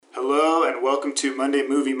welcome to Monday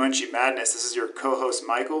Movie Munchie Madness. This is your co-host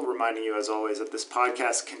Michael, reminding you as always that this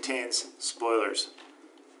podcast contains spoilers.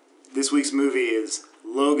 This week's movie is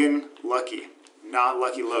Logan Lucky, not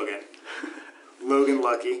Lucky Logan. Logan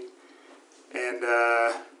Lucky. And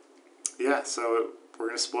so we're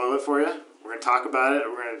going to spoil it for you. We're going to talk about it.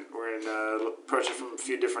 We're going to approach it from a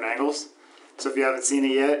few different angles. So if you haven't seen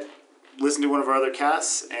it yet, listen to one of our other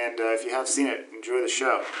casts, and if you have seen it, enjoy the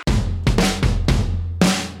show.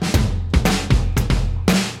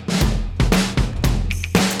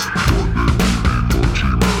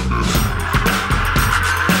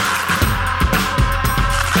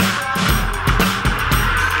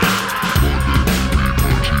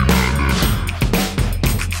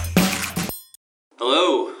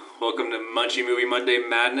 Hello, welcome to Munchie Movie Monday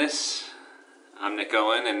Madness. I'm Nick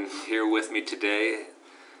Owen, and here with me today,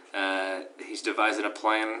 he's devising a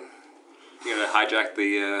plan. You're going to hijack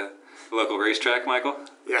the local racetrack, Michael?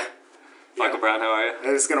 Yeah. Michael Brown, how are you?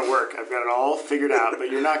 It's going to work. I've got it all figured out,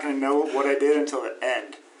 but you're not going to know what I did until the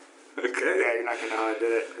end. Okay. Yeah, you're not going to know how I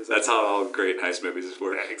did it. That's how all great heist movies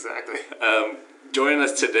work. Yeah, exactly. Joining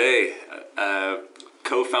us today,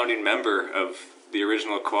 co-founding member of the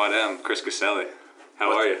original Quad M, Chris Caselli.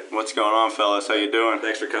 How are you? What's going on, fellas? How you doing?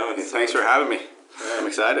 Thanks for coming. Thanks for having me. I'm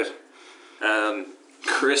excited.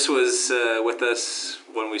 Chris was with us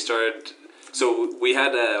when we started. So we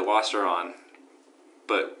had Wasser on,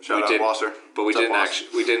 but Shout out Wasser. But we didn't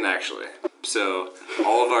actually. So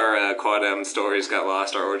all of our Quad M stories got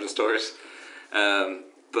lost, our origin stories.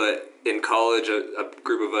 But in college, a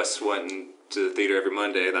group of us went to the theater every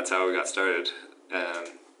Monday. That's how we got started. Do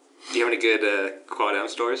you have any good Quad M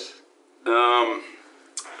stories?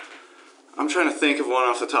 I'm trying to think of one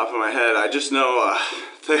off the top of my head. I just know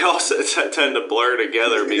they all tend to blur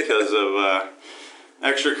together because of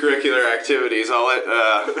extracurricular activities. I'll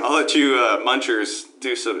let you munchers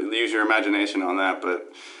use your imagination on that,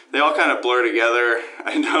 but they all kind of blur together.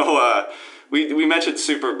 I know we mentioned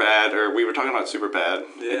Superbad, or we were talking about Superbad.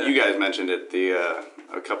 Yeah. You guys mentioned it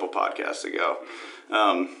a couple podcasts ago.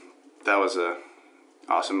 That was a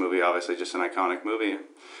awesome movie, obviously, just an iconic movie.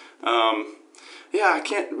 I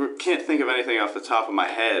can't think of anything off the top of my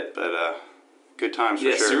head, but good times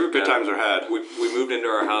for sure. Superbad. Good times were had. We moved into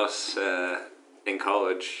our house in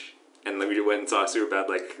college, and then we went and saw Superbad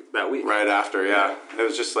like that week. Right after, yeah. It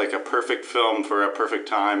was just like a perfect film for a perfect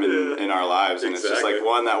time in our lives, and It's just like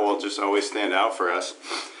one that will just always stand out for us.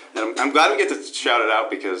 And I'm glad we get to shout it out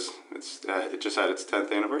because it just had its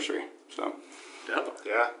 10th anniversary, so...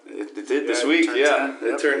 Yeah. It did this week, yeah.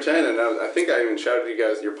 It turned 10, and I think I even shouted you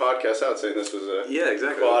guys your podcast out saying this was a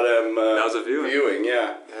Quad M that was a viewing,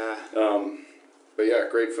 yeah. But yeah,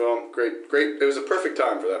 great film, great. It was a perfect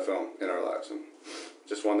time for that film in our lives, and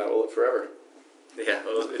just one that will live forever. Yeah,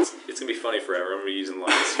 well, it's gonna be funny forever. I'm gonna be using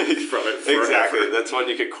lines from it forever. Exactly, that's one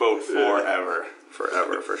you could quote forever,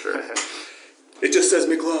 for sure. It just says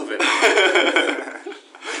McLovin.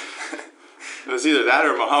 It was either that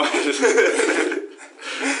or Muhammad.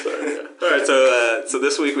 Sorry. Yeah. All right, so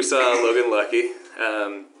this week we saw Logan Lucky.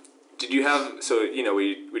 Did you have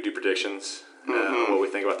we do predictions, what we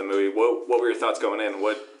think about the movie. What were your thoughts going in?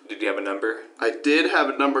 Did you have a number? I did have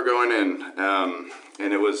a number going in,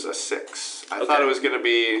 and it was a 6. I thought it was gonna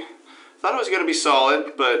be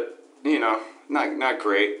solid, but not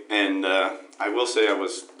great. And I will say I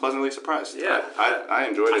was pleasantly surprised. Yeah, I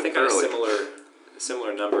enjoyed it. I think thoroughly. I had a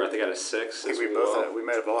similar number. I think I had a 6. I think we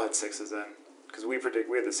might have all had 6s then, because we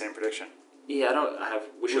had the same prediction. Yeah, I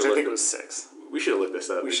think it was 6. We should have looked this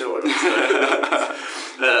up. We should have looked this up.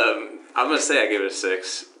 I'm gonna say I gave it a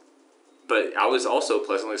 6, but I was also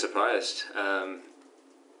pleasantly surprised.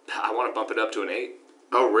 I want to bump it up to an 8.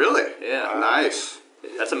 Oh, really? Yeah. Nice.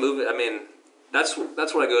 That's a movie. I mean, that's what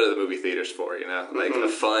I go to the movie theaters for. Like a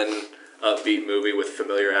fun, upbeat movie with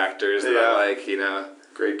familiar actors that I like.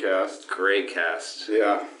 Great cast. Great cast.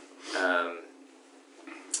 Yeah.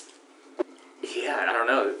 I don't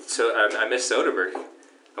know. So I miss Soderbergh.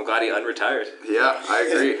 I'm glad he unretired. Yeah, I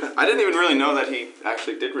agree. I didn't even really know that he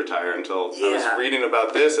actually did retire until I was reading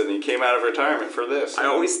about this, and he came out of retirement for this. I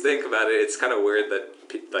always think about it. It's kind of weird that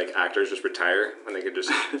actors just retire when they could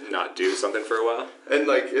just not do something for a while. And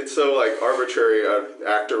it's so arbitrary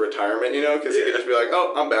actor retirement, because he could just be like,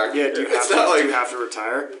 "Oh, I'm back." Yeah, do you have to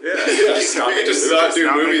retire? Yeah, you could just not do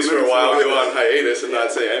movies for a while, go on hiatus, and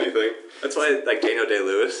not say anything. That's why, Daniel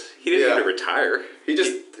Day-Lewis, he didn't even retire. He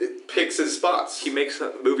just picks his spots. He makes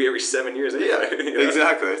a movie every 7 years anyway. Yeah,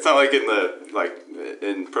 exactly. It's not like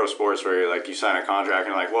in pro sports where you sign a contract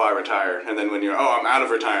and you're like, well, I retire. And then when you're, I'm out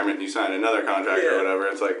of retirement, and you sign another contract or whatever.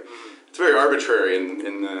 It's it's very arbitrary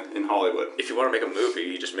in Hollywood. If you want to make a movie,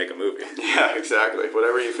 you just make a movie. Yeah, exactly.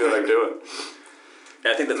 Whatever you feel like doing.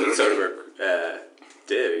 I think that's what Soderbergh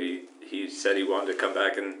did. He said he wanted to come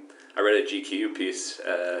back, and I read a GQ piece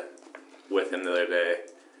with him the other day,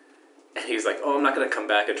 and he was like, "Oh, I'm not going to come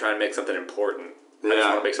back and try and make something important. I just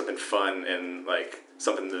want to make something fun and like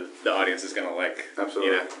something the audience is going to like."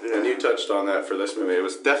 Absolutely. You know? Yeah. And you touched on that for this movie. It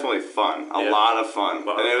was definitely fun. A lot of fun.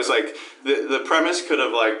 And it was like the premise could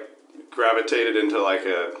have like gravitated into like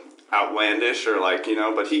a outlandish or like, you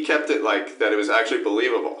know, but he kept it like that it was actually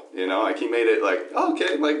believable, you know, like he made it like, oh,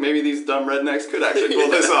 okay, like maybe these dumb rednecks could actually pull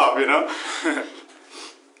this off, you know.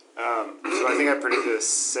 So I think I predicted a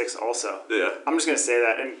 6 also. Yeah. I'm just going to say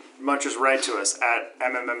that. And Munchers, write to us at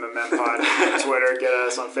MMMMPod on Twitter. Get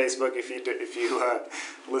us on Facebook if you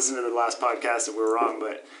listen to the last podcast and we're wrong.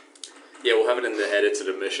 But Yeah, we'll have it in the edits and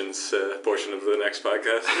omissions portion of the next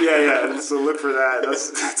podcast. yeah. So look for that.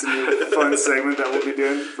 That's a new fun segment that we'll be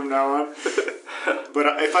doing from now on. But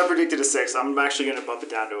if I predicted a 6, I'm actually going to bump it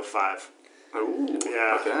down to a 5. Ooh,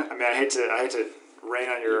 Yeah. okay. I mean, I hate to rain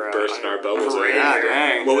on your Bursting our bubbles. parade Yeah, here.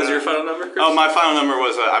 dang. What was your final number, Chris? Oh, my final number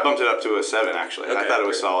was, I bumped it up to a 7, actually. Okay, I thought it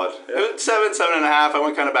was great. solid. Yeah. It was 7.5. I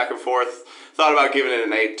went kind of back and forth. Thought about giving it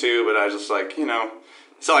an 8, too, but I was just like, you know,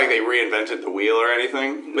 it's not like they reinvented the wheel or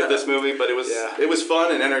anything with this movie, but it was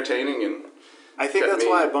fun and entertaining. And I think that's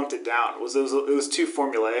why I bumped it down. It was too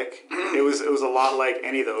formulaic. It was a lot like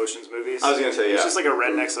any of the Ocean's movies. I was going to say, yeah. It's just like a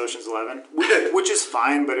redneck's Ocean's 11, which is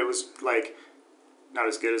fine, but it was like not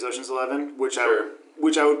as good as Ocean's 11, which I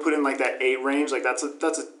would put in like that 8 range. Like that's a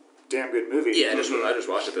damn good movie. Yeah, I just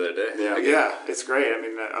watched it the other day. Yeah, it's great. I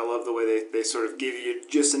mean, I love the way they sort of give you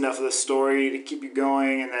just enough of the story to keep you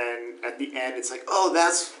going, and then at the end, it's like, oh,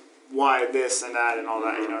 that's why this and that and all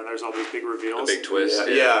that. You know, and there's all these big reveals. A big twist.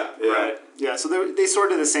 Yeah. Right. Yeah. So they sort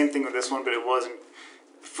of did the same thing with this one, but it wasn't.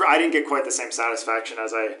 I didn't get quite the same satisfaction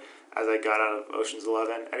as I got out of Ocean's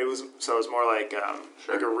 11, and it was more like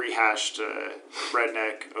like a rehashed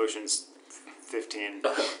redneck Ocean's 15.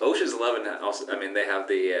 Ocean's 11 also. I mean, they have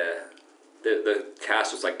the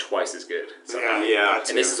cast was like twice as good. Yeah.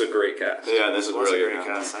 And this is a great cast. Yeah, this is really good. Great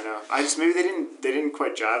cast. I know. I just maybe they didn't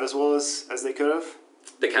quite jive as well as they could have.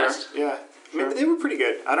 The cast. Yeah. Maybe they were pretty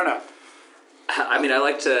good. I don't know. I mean, I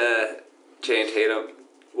liked Channing Tatum.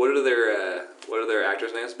 What are their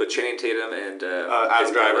actors' names? But Channing Tatum and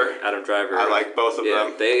Adam Driver. Adam Driver. I like both of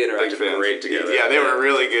them. They interacted great together. Yeah, they were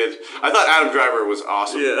really good. I thought Adam Driver was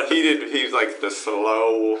awesome. Yeah. He's like the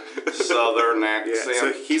slow southern accent. Yeah.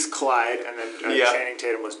 So he's Clyde, and then Channing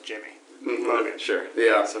Tatum was Jimmy. Logan. Sure.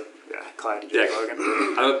 Yeah. So Clyde and Jimmy Logan.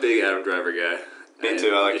 I'm a big Adam Driver guy. Me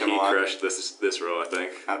too. I like him a lot. He crushed this role, I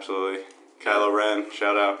think. Absolutely. Kylo Ren,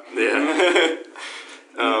 shout out. Yeah.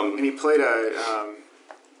 And he played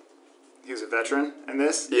he was a veteran in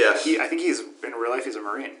this. Yes. I think he's in real life. He's a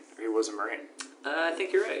Marine. He was a Marine. I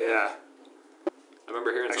think you're right. Yeah. I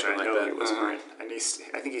remember hearing Actually, something I know like that. he was a Marine, and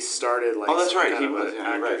I think he started like. Oh, that's right. Kind He of was. an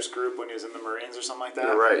Yeah, you're actors group when he was in the Marines or something like that.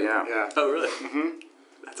 You're right. Yeah. Yeah. Oh, really? Mm-hmm.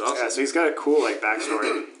 That's awesome. Yeah. So he's got a cool like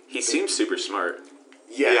backstory. He seems super smart.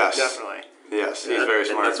 Yeah. Yes. Definitely. Yes, he's very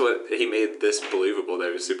smart. And that's what he made this believable. That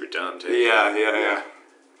he was super dumb too. Yeah.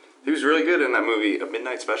 He was really good in that movie, A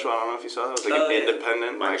Midnight Special. I don't know if you saw that. It was like an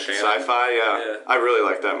independent, like sci-fi. Yeah. I really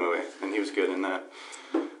liked that movie, and he was good in that.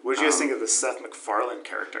 What did you guys think of the Seth MacFarlane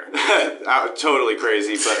character? Totally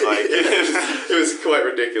crazy, but like it was quite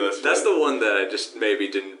ridiculous. That's the one that I just maybe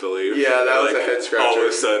didn't believe. Yeah, that was like, a head scratcher. All of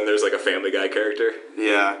a sudden, there's like a Family Guy character.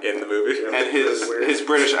 Yeah, in the movie, and his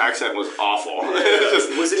British accent was awful.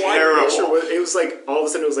 Was it terrible? It was like all of a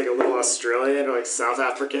sudden it was like a little Australian or like South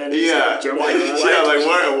African. Yeah, Like,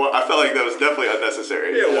 I felt like that was definitely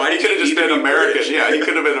unnecessary. Yeah, why he could have just been American? British? Yeah, he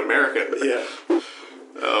could have been American. Yeah.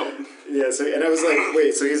 Yeah, so and I was like,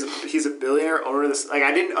 wait, so he's a billionaire or this? Like,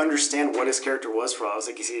 I didn't understand what his character was for. I was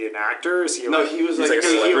like, is he an actor? Is he? No, he was like a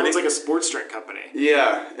celebrity. He owns like a sports drink company.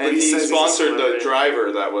 Yeah, and he sponsored the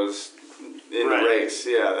driver that was in the race.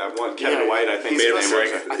 Yeah, that one Kevin White, I think. He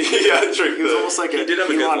was almost like he did have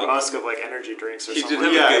a good Elon line. Musk of like energy drinks or something. He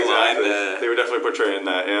did have a good line. They were definitely portraying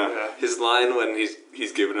that. Yeah. His line when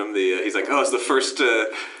he's giving him the he's like, oh, it's the first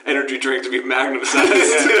energy drink to be Magnum sized.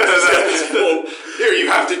 Well, here,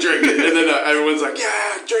 you have to drink it, and then everyone's like,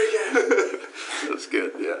 yeah, drink it. That's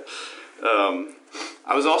good. Yeah.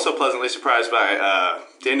 I was also pleasantly surprised by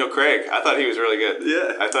Daniel Craig. I thought he was really good.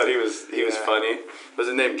 Yeah. I thought he was funny. Was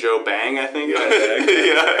his name Joe Bang, I think? Yeah.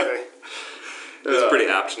 Yeah. It was a pretty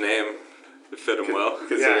apt name. It fit him well.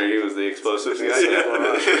 Considering he was the explosives guy.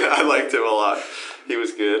 Yeah. I liked him a lot. He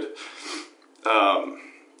was good.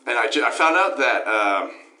 And I found out that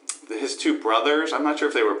his two brothers, I'm not sure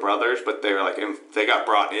if they were brothers, but they were like they got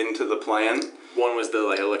brought into the plan. One was the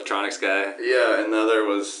like electronics guy. Yeah, and the other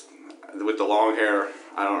was with the long hair.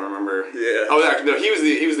 I don't remember. Yeah. Oh, no, he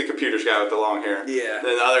was the computers guy with the long hair. Yeah.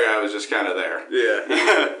 Then the other guy was just kind of there.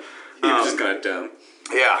 Yeah. He was just kind of dumb.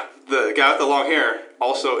 Yeah, the guy with the long hair,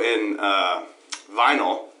 also in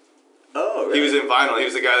Vinyl. Oh, right. He was in Vinyl. He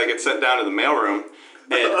was the guy that gets sent down to the mailroom.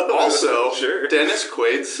 And also, Sure. Dennis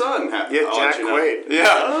Quaid's son. Yeah, Jack Quaid.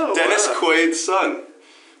 Yeah, Dennis wow. Quaid's son.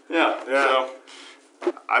 Yeah. So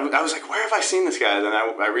I was like, where have I seen this guy? Then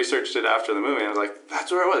I researched it after the movie, and I was like,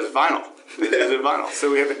 that's where it was. Vinyl. It was in Vinyl.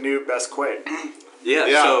 So we have a new best Quaid. Yeah.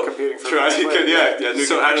 Yeah. So, Competing for Try, best Quaid. new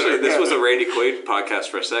so actually, this Yeah. was a Randy Quaid podcast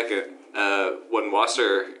for a second. When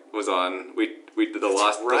Wasser was on, we did the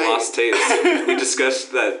Lost Tapes. We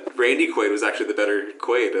discussed that Randy Quaid was actually the better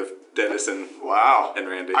Quaid of Dennis and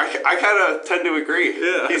Randy. I kind of tend to agree.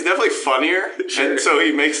 Yeah. He's definitely funnier, Sure. and so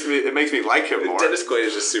it makes me like him more. Dennis Quaid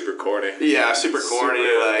is just super corny. Yeah, super corny.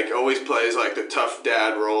 Super- Like always plays like the tough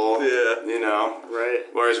dad role. Yeah. You know. Right.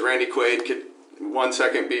 Whereas Randy Quaid could 1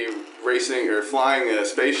 second be racing or flying a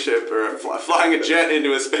spaceship or flying a jet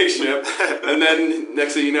into a spaceship, and then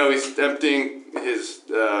next thing you know, he's emptying his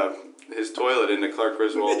toilet into Clark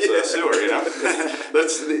Griswold's sewer. You know,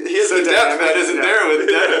 he has the depth that isn't there with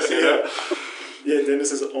Dennis. You know. Yeah,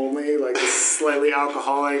 Dennis is only like slightly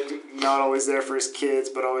alcoholic, not always there for his kids,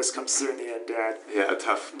 but always comes through in the end, dad. Yeah,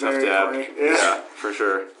 tough Very dad. corny. Yeah, for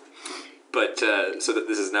sure. But so that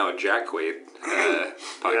this is now a Jack Quaid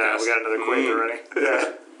podcast. Yeah, we got another Quaid already.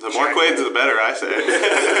 Yeah. The more Quaids, the better, I say.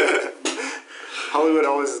 Hollywood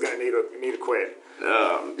always is going to need a Quaid.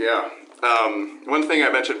 Yeah. One thing I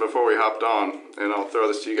mentioned before we hopped on, and I'll throw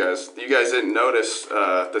this to you guys. You guys didn't notice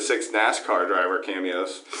the 6 NASCAR driver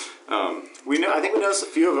cameos. I think we noticed a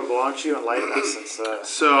few of them, but why don't you enlighten us?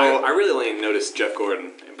 Since, I really only noticed Jeff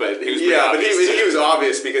Gordon, but he was pretty but obvious. he was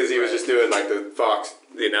obvious because he was just doing like the Fox.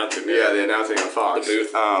 The announcing. Yeah, the announcing on Fox. The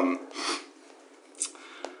booth.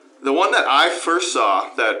 The one that I first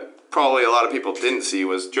saw that probably a lot of people didn't see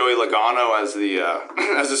was Joey Logano as the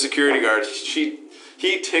as the security guard.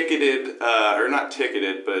 He ticketed, or not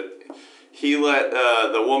ticketed, but he let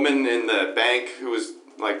the woman in the bank who was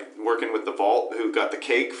like working with the vault, who got the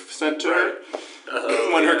cake sent to her.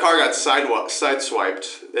 When her car got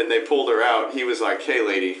sideswiped and they pulled her out, he was like, "Hey,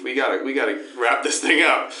 lady, we gotta wrap this thing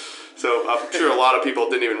up." So I'm sure a lot of people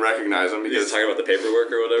didn't even recognize him because He's talking about the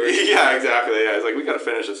paperwork or whatever. yeah, exactly. Yeah, he's like, "We gotta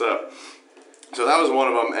finish this up." So that was one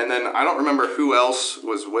of them, and then I don't remember who else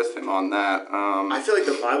was with him on that. I feel like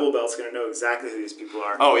the Bible Belt's going to know exactly who these people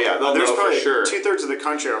are. Oh yeah, they'll There's know probably for sure. 2/3 of the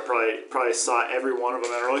country probably saw every one of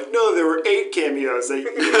them and are like, no, there were 8 cameos. They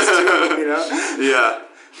used 2 of them, you know?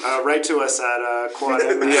 Yeah. Write to us at Quad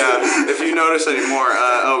M. Yeah, if you notice anymore,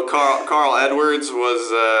 Carl Edwards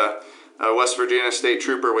was a West Virginia state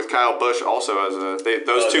trooper with Kyle Busch also as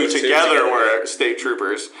those two together were state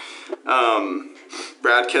troopers.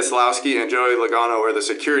 Brad Keselowski and Joey Logano were the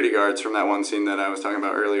security guards from that one scene that I was talking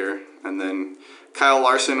about earlier, and then Kyle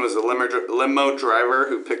Larson was the limo driver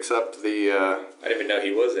who picks up the. I didn't even know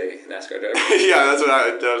he was a NASCAR driver. Yeah, that's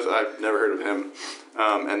what I've never heard of him.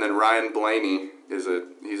 And then Ryan Blaney he's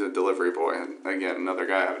a delivery boy. Again, another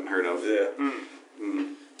guy I haven't heard of. Yeah.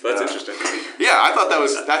 That's interesting. Yeah, I thought that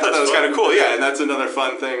was kind of cool. Yeah, and that's another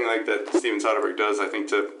fun thing like that Steven Soderbergh does. I think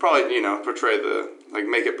to probably portray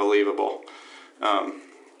make it believable.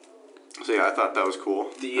 So yeah, I thought that was cool.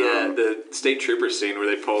 The state trooper scene where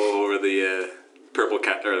they pull over the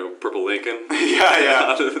purple Lincoln.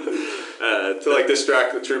 Yeah. To like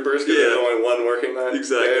distract the troopers because there's only one working that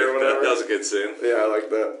exactly. day or whatever. That was a good scene. Yeah, I like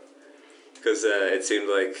that. Because it seemed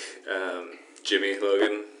like Jimmy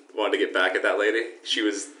Logan wanted to get back at that lady. She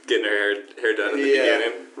was getting her hair done at the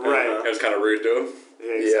beginning. Right. It was kind of rude to him.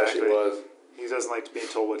 Yeah, exactly. Yeah, she was. He doesn't like being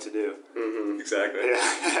told what to do. Mm-hmm. Exactly.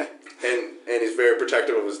 Yeah. And he's very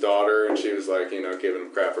protective of his daughter, and she was like, giving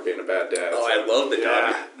him crap for being a bad dad. Oh, I love the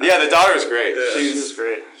daughter. Yeah, the daughter was great. Yeah, she was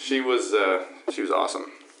great. She was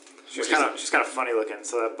awesome. She's kind of funny looking,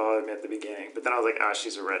 so that bothered me at the beginning. But then I was like,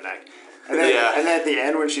 she's a redneck. And then, and then at the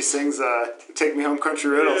end when she sings "Take Me Home,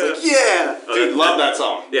 Country Road," I was like, "Yeah, dude, love that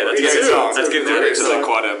song." Yeah, that's a good song. That's getting added to the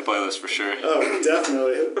Quad M playlist for sure. Oh,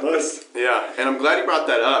 definitely, it must. Yeah, and I'm glad you brought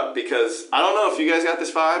that up because I don't know if you guys got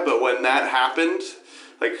this vibe, but when that happened,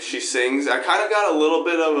 like she sings, I kind of got a little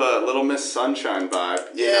bit of a Little Miss Sunshine vibe.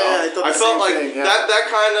 I felt like that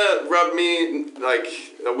kind of rubbed me like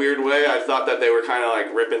a weird way. I thought that they were kind of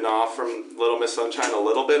like ripping off from Little Miss Sunshine a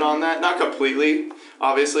little bit on that, not completely,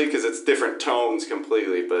 obviously, because it's different tones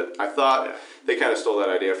completely. But I thought they kind of stole that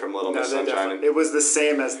idea from Little Miss Sunshine. It was the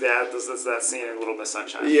same as that scene in Little Miss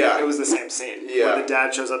Sunshine. Yeah, it was the same scene. Yeah, where the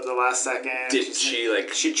dad shows up at the last second. Did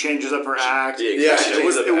she changes up her act? Yeah, it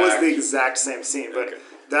was the exact same scene, but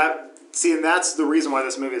that See, and that's the reason why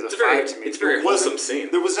this movie is a 5 to me. It's a very wholesome scene.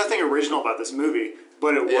 There was nothing original about this movie,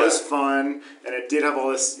 but it was fun, and it did have all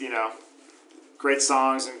this, great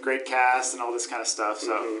songs and great cast and all this kind of stuff.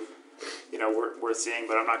 So, worth seeing.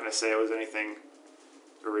 But I'm not going to say it was anything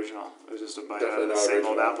original. It was just a bite out of the same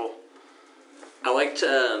old apple. I liked.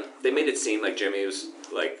 They made it seem like Jimmy was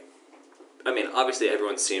like. I mean, obviously,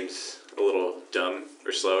 everyone seems a little dumb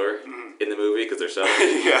or slower in the movie because they're so.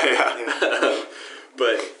 yeah.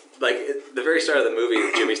 But like at the very start of the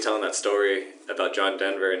movie, Jimmy's telling that story about John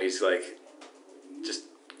Denver, and he's like, just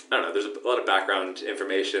I don't know. There's a lot of background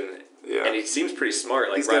information, and he seems pretty smart.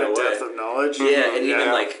 Like he's right got a away. depth of knowledge. Yeah, and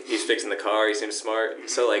even like he's fixing the car, he seems smart.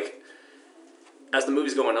 So like, as the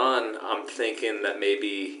movie's going on, I'm thinking that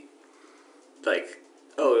maybe, like,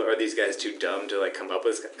 oh, are these guys too dumb to like come up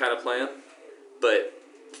with this kind of plan? But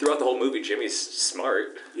throughout the whole movie, Jimmy's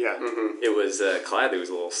smart. Yeah. Mm-hmm. It was Clyde that was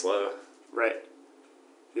a little slow. Right.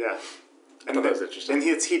 Yeah. I thought that was interesting. And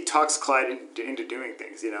he talks Clyde into doing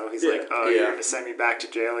things. He's like, "Oh, you're gonna send me back to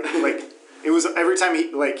jail." Like it was every time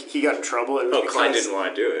he got in trouble. It was Clyde didn't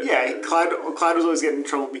want to do it. Yeah, Clyde was always getting in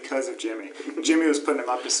trouble because of Jimmy. Jimmy was putting him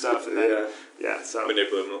up to stuff, and then so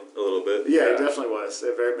manipulating him a little bit. Yeah, he definitely was.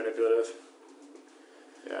 Very manipulative.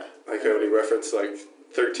 Yeah. Like when he referenced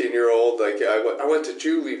 13-year-old, I went to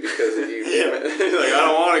juvie because of you. Damn it. Like, I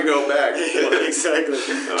don't want to go back. Exactly.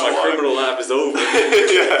 My criminal life is over.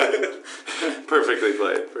 Yeah. Perfectly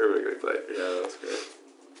played. Yeah, that was great.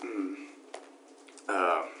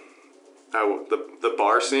 The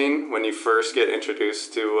bar scene when you first get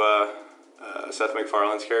introduced to Seth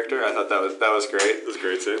MacFarlane's character, I thought that was great. It was a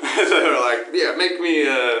great scene. They were like, yeah, make me.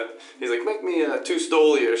 He's like, make me 2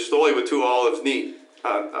 stoli with 2 olives neat,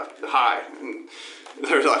 high. And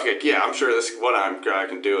they're like, yeah, I'm sure this one guy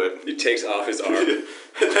can do it. He takes off his arm. And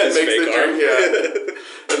that makes the arm.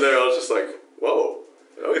 Yeah. And they're all just like, whoa,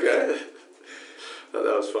 okay. Thought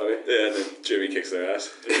that was funny. Yeah, and then Jimmy kicks their ass.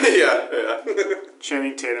 yeah.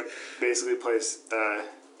 Channing Tatum basically plays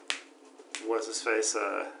what's his face,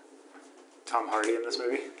 Tom Hardy in this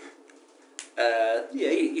movie.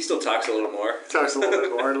 He still talks a little more. Talks a little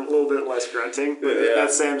bit more, a little bit less grunting. But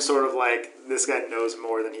that same sort of like, this guy knows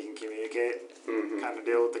more than he can communicate kind of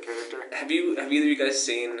deal with the character. Have either of you guys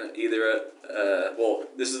seen either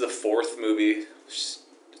this is the 4th movie, it's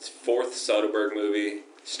 4th Soderbergh movie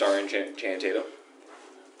starring Channing Tatum.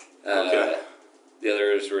 Okay. The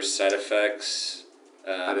others were Side Effects,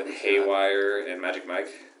 Haywire, and Magic Mike.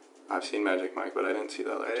 I've seen Magic Mike, but I didn't see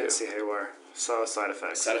the other two. I didn't see Haywire. Saw Side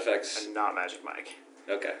Effects. Side Effects. And not Magic Mike.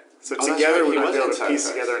 Okay. So right. together we might be able to Side piece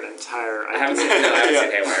Effects. together an entire idea. I haven't seen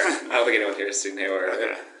Haywire. I don't think anyone here has seen Haywire.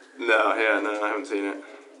 Okay. No, I haven't seen it.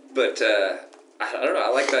 But I don't know.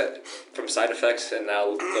 I like that from Side Effects and now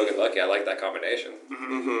Logan Lucky. I like that combination.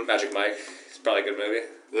 Mm-hmm. Magic Mike. It's probably a good movie.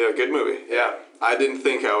 Yeah, good movie. Yeah, I didn't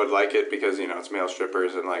think I would like it because it's male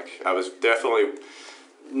strippers and I was definitely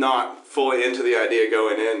not fully into the idea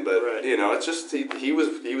going in, but it's just he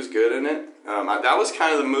was good in it. That was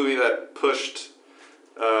kind of the movie that pushed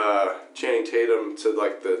Channing Tatum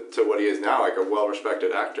to to what he is now, like a well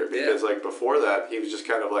respected actor. Because before that he was just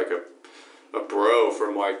kind of like a bro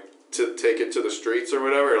from to Take It to the Streets or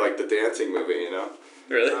whatever, like the dancing movie,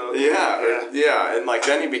 Really? Yeah, and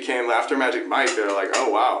then he became, after Magic Mike, they're like, oh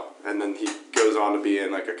wow, and then he goes on to be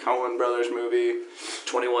in a Coen Brothers movie,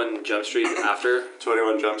 21 Jump Street after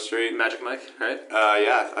 21 Jump Street, Magic Mike, right?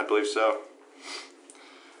 Yeah, I believe so.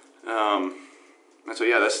 And so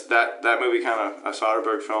that movie kind of, a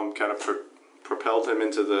Soderbergh film, kind of propelled him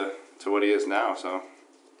into what he is now. So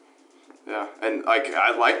yeah, and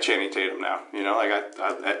I like Channing Tatum now.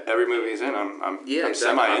 Every movie he's in, I'm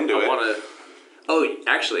semi into it. Oh,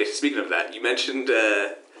 actually, speaking of that, you mentioned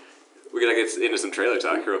we're gonna get into some trailer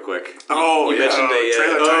talk real quick. You mentioned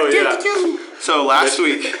trailer talk. Oh yeah. So last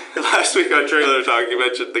week on Trailer Talk, you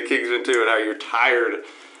mentioned The Kingsman 2 and how you're tired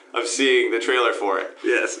of seeing the trailer for it.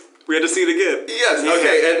 Yes, we had to see it again. Yes.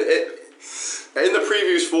 Okay. And in the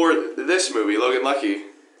previews for this movie, Logan Lucky,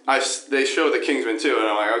 they showed The Kingsman 2, and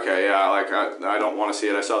I'm like, okay, yeah, I don't want to see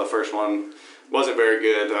it. I saw the first one. Wasn't very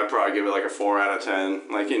good. I'd probably give it a 4 out of 10.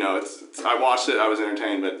 I watched it, I was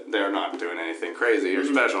entertained, but they're not doing anything crazy or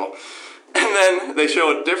special. And then they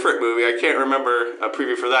show a different movie. I can't remember a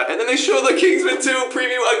preview for that. And then they show the Kingsman 2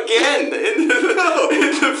 preview again in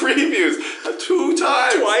the previews. 2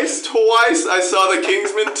 times. Twice I saw the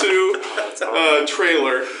Kingsman 2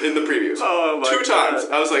 trailer in the previews. Oh my 2 times.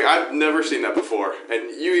 I was like, I've never seen that before.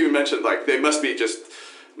 And you even mentioned they must be just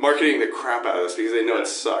marketing the crap out of this because they know it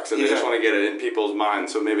sucks and they just want to get it in people's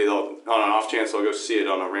minds. So maybe they'll, on an off chance, they'll go see it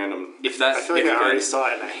on a random. I feel like I already saw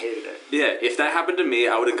it and I hated it. Yeah, if that happened to me,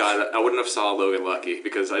 I wouldn't have saw Logan Lucky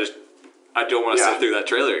because I just I don't want to Yeah. sit through that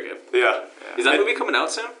trailer again. Yeah. Is that movie coming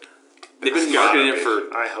out soon? They've been It's marketing gotta it be.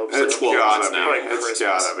 for I hope It's so. 12 gotta months be. now. Like It's Christmas.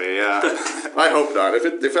 gotta be, yeah. I hope not.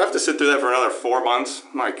 If I have to sit through that for another 4 months,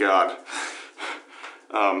 my God.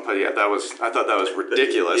 But yeah, I thought that was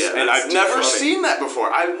ridiculous. Yeah, and that's I've too never funny. seen that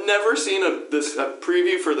before. I've never seen a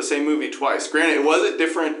preview for the same movie twice. Granted, it was a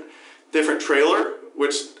different trailer,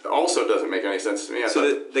 which also doesn't make any sense to me. I So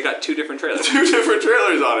thought they got 2 different trailers. 2 different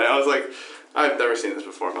trailers on it. I was like, I've never seen this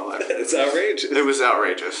before in my life. It's outrageous. It was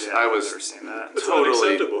outrageous. Yeah, I I've was never seen that. It's totally,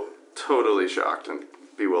 unacceptable. totally shocked and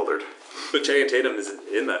bewildered. But Channing Tatum is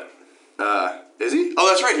in that. Is he? Oh,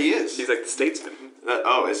 that's right, he is. He's like the statesman.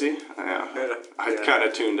 Oh, is he? Yeah. I Yeah. kind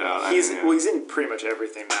of tuned out. He's yeah. well, he's in pretty much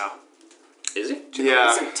everything now. Is he?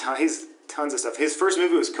 Yeah. He's tons of stuff. His first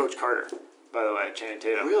movie was Coach Carter, by the way, Channing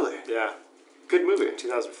Tatum. Really? Yeah, Good movie.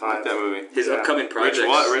 2005. I like that movie. His Yeah. upcoming projects.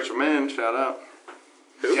 Rich Man, shout out.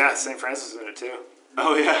 Who? Yeah, St. Francis was in it too.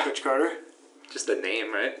 Oh, yeah. Coach Carter. Just the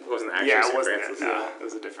name, right? It wasn't actually Yeah, St. it wasn't. Francis. No, it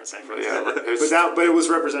was a different St. Francis. Yeah, But it was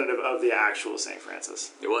representative of the actual St.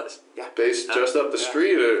 Francis. It was. Yeah. Based just up the Yeah.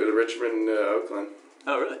 street at Richmond, Oakland.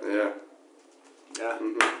 Oh, really? Yeah. Yeah.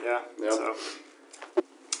 Mm-hmm. Yeah. Yep. So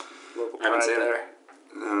local I haven't pride seen it. there.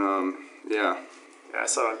 Yeah. Yeah, I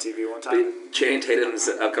saw it on TV one time. Channing Tatum's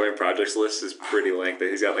upcoming projects list is pretty lengthy.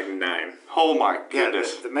 He's got like 9. Oh my Yeah,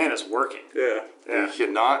 goodness. the man is working. Yeah. Yeah.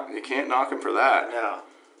 You can't knock him for that. No.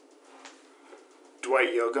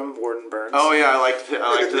 Dwight Yoakam, Warden Burns. Oh yeah, I liked that.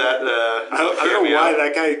 I don't know why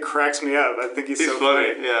that guy cracks me up. I think he's so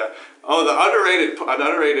funny. Yeah. Oh, the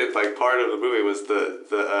underrated like part of the movie was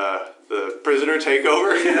the prisoner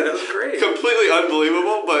takeover. Yeah, that was great. Completely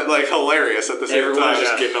unbelievable, but like hilarious at the same Everyone's time.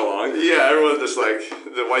 just getting along. Yeah, everyone's just like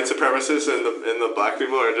the white supremacists and the black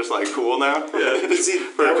people are just like cool now. Yeah. But see,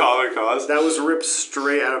 for a that common cause. That was ripped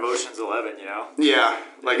straight out of Ocean's 11, you know? Yeah,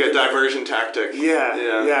 like a diversion tactic.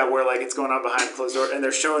 Yeah, where like it's going on behind closed doors, and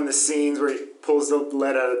they're showing the scenes where he pulls the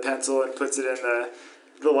lead out of the pencil and puts it in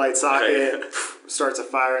the light socket, and starts a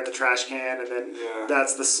fire in the trash can, and then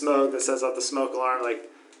that's the smoke that sets off the smoke alarm. Like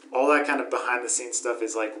all that kind of behind the scenes stuff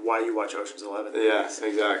is like why you watch Ocean's 11. Yeah,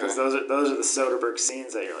 exactly. Because those are the Soderbergh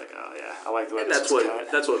scenes that you're like, oh yeah, I like the way And this was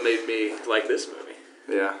cut. that's what made me like this movie.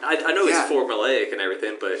 Yeah. I know it's formulaic and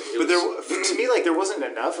everything, but to me, like there wasn't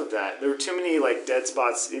enough of that. There were too many like dead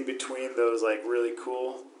spots in between those like really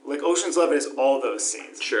cool. Like Ocean's 11 is all those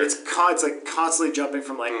scenes. Sure. It's like constantly jumping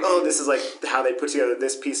from like, oh, this is like how they put together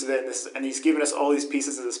this piece of it, and he's giving us all these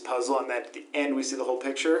pieces of this puzzle, and then at the end we see the whole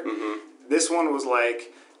picture. Mm-hmm. This one was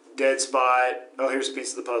like dead spot. Oh, here's a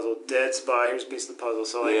piece of the puzzle. Dead spot. Here's a piece of the puzzle.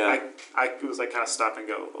 So like I was like kind of stop and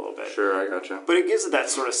go a little bit. Sure, I gotcha. But it gives it that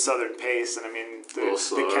sort of southern pace, and I mean the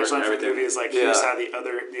catchline for the movie is like here's how the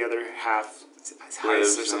other half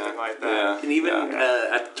heist or something like that. Yeah. and even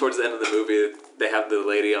towards the end of the movie, they have the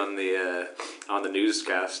lady on the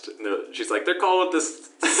newscast. And she's like, they're calling it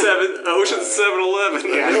this Ocean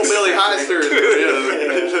 7-Eleven. Yeah. Hillbilly heisters.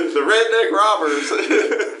 The redneck robbers.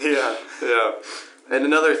 Yeah. And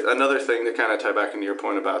another thing to kind of tie back into your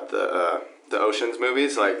point about the Ocean's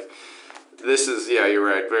movies, like this is you're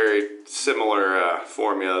right, very similar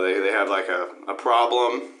formula. They have like a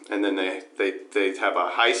problem, and then they have a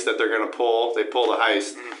heist that they're gonna pull. They pull the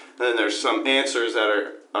heist, and then there's some answers that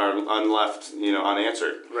are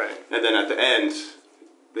unanswered. Right. And then at the end,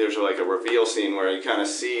 there's like a reveal scene where you kind of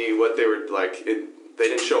see what they were like. They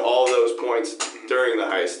didn't show all those points during the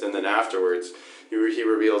heist, and then afterwards, he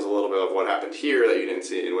reveals a little bit of what happened here that you didn't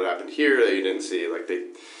see, and what happened here that you didn't see. Like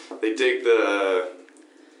they dig the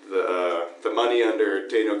money under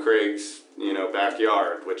Daniel Craig's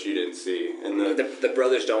backyard, which you didn't see, and the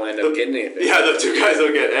brothers don't end up getting anything. Yeah, the two guys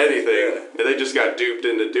don't get anything, and they just got duped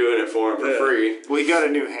into doing it for him for free. Well, he got a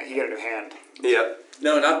new hand. Yeah.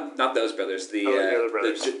 No, not those brothers. The other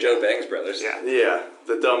brothers. the Joe Bangs brothers. Yeah. Yeah,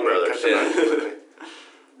 the dumb brothers. Yeah.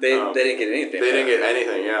 They didn't get anything. They didn't get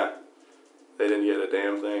anything. Yeah, they didn't get a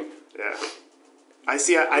damn thing. Yeah. I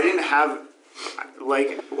see. I didn't have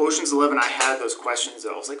like Ocean's 11. I had those questions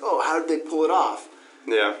though. I was like, oh, how did they pull it off?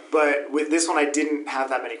 Yeah. But with this one, I didn't have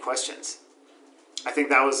that many questions. I think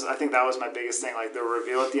that was my biggest thing. Like the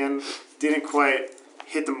reveal at the end didn't quite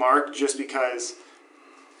hit the mark, just because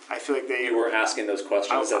I feel like You were asking those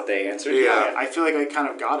questions that they answered. Yeah. I feel like I kind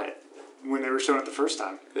of got it when they were showing it the first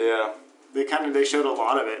time. Yeah. They showed a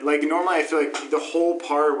lot of it. Like normally, I feel like the whole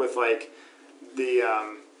part with like the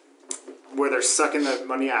where they're sucking the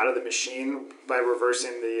money out of the machine by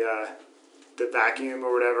reversing the vacuum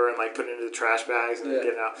or whatever, and like putting it into the trash bags and then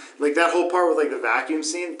getting out. Like that whole part with like the vacuum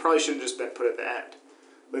scene probably should have just been put at the end.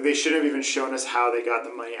 Like they should have even shown us how they got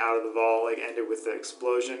the money out of the vault. Like ended with the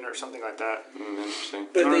explosion or something like that. Interesting.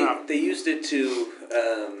 But they used it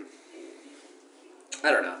to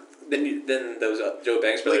I don't know. Then those Joe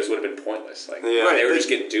Banks brothers would have been pointless. Like Yeah. they were just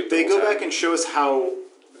getting duped. They the whole go time. back and show us how.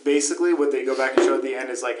 Basically, what they go back and show at the end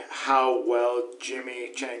is like how well Jimmy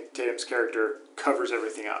Channing Tatum's character covers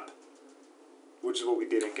everything up, which is what we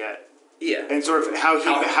didn't get. Yeah. And sort of how he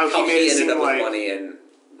made it ended seem up like with money and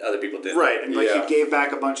other people didn't. right, and like Yeah. he gave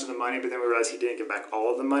back a bunch of the money, but then we realized he didn't give back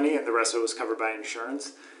all of the money, and the rest of it was covered by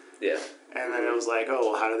insurance. Yeah. And then it was like,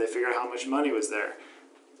 oh, well, how did they figure out how much money was there?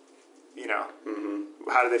 You know,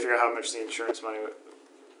 how did they figure out how much the insurance money was?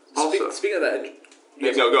 Also, Speaking of that,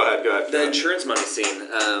 no, go ahead. the insurance money scene.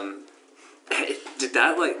 Did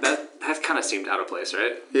that kind of seemed out of place,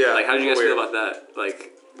 right? Yeah, Like, how did you guys weird. feel about that?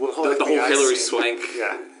 Like, Well, the whole Hillary Swank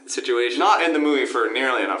Yeah. situation. Not in the movie for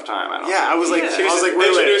nearly enough time. I don't. Yeah, I was like, Yeah. wait,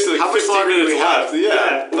 Introduced to, like, how much 15 longer do we minutes have? left.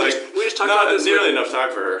 Yeah, like we just talked not about this nearly with- enough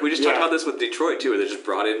time for her. We just talked about this with Detroit too, where they just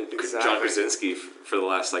brought in John Exactly. Krasinski for the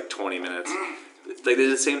last like 20 minutes. They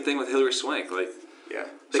did the same thing with Hillary Swank. Like, Yeah.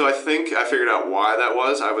 So I think I figured out why that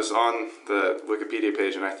was. I was on the Wikipedia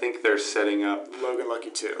page, and I think they're setting up Logan Lucky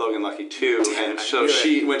too. Logan Lucky 2, and I so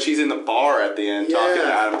knew when she's in the bar at the end talking to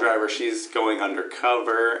Yeah. Adam Driver, she's going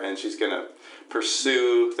undercover, and she's gonna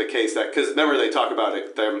pursue the case because remember they talk about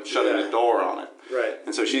it, them shutting Yeah. the door on it, Right.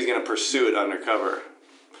 and so she's gonna pursue it undercover.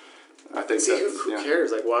 I think. See, that's, who yeah.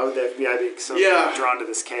 cares? Like, why would the FBI be so Yeah. drawn to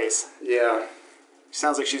this case? Yeah.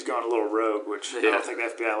 Sounds like she's going a little rogue, which I Yeah. don't think the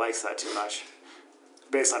FBI likes that too much.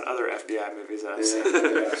 Based on other FBI movies that I've seen.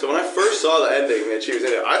 Yeah. So when I first saw the ending and she was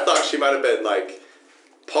in it, I thought she might have been like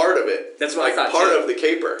part of it. That's what I like thought, part too. of the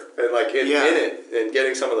caper and like in it and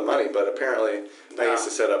getting some of the money. But apparently, that No. needs to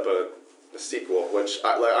set up a sequel. Which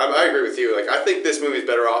I agree with you. Like I think this movie's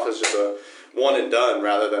better off as just a one and done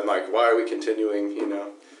rather than like why are we continuing? You know,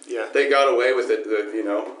 Yeah. they got away with it. You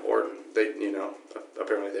know, or they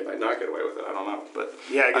apparently they might not get away with it. I don't know, but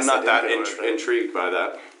Yeah, I guess I'm not they that did get away with it. intrigued by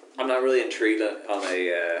that. I'm not really intrigued on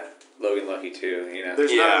a Logan Lucky 2, you know.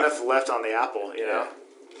 There's Yeah. not enough left on the apple, you know?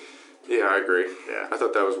 Yeah, I agree. Yeah. I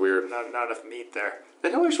thought that was weird. Not enough meat there.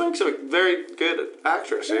 And Hillary Swank's a very good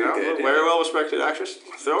actress, Very you know? good, yeah. Very well respected actress.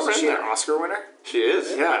 Throw her Is in she an there. Oscar winner? She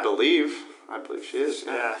is. Yeah. I believe she is.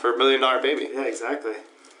 Yeah. Yeah. For $1 Million Baby. Yeah, exactly.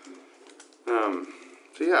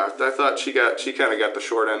 So yeah, I thought she kind of got the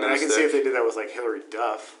short end And of I the can see stick. if they did that with like Hillary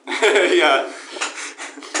Duff. Yeah.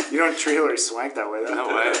 You don't treat Hillary Swank that way, though. No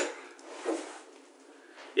way.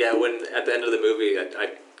 Yeah, when at the end of the movie,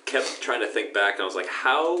 I kept trying to think back, and I was like,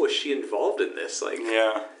 how was she involved in this? Like,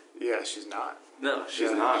 Yeah. Yeah, she's not. no, she's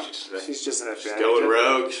Yeah. not. She's just an FBI She's going agent.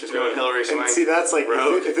 rogue. She's going Hillary Swank. And see, that's like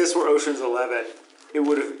rogue. if this were Ocean's 11, you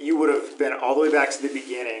would have been all the way back to the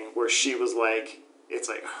beginning where she was like, it's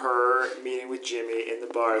like her meeting with Jimmy in the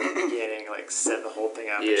bar at the beginning, like set the whole thing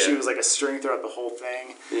up. Yeah. And she was like a string throughout the whole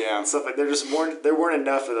thing. Yeah. And stuff like there weren't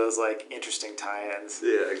enough of those like interesting tie-ins.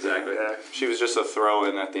 Yeah, exactly. Yeah. She was just a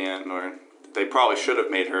throw-in at the end where they probably should have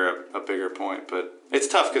made her a bigger point, but it's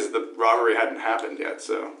tough because the robbery hadn't happened yet,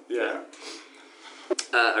 so. Yeah.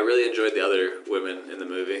 I really enjoyed the other women in the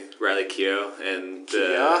movie, Riley Keough and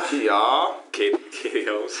Yeah. Katie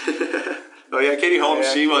Holmes. Oh yeah, Katie Holmes,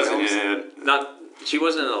 Yeah, she Katie wasn't Holmes. in it. She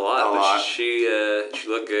wasn't in a lot, A but lot. she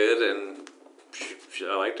looked good, and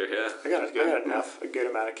I liked her. Yeah. I got enough, a good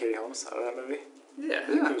amount of Katie Holmes out of that movie.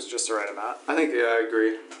 Yeah. It was just the right amount. I think, yeah, I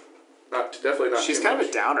agree. Definitely not. She's too kind much.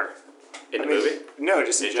 of a downer. In the movie. No,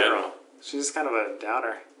 just in In general. general. She's just kind of a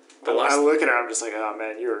downer. The But when I last- look at her, I'm just like, oh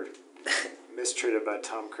man, you're mistreated by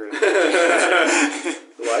Tom Cruise. Life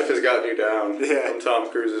has gotten you down Yeah. from Tom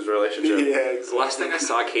Cruise's relationship. Yeah, The last thing I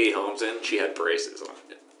saw Katie Holmes in, she had braces on.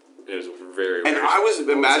 It was very And weird. I was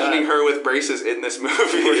imagining that? her with braces in this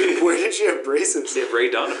movie. Where did she have braces? They had Ray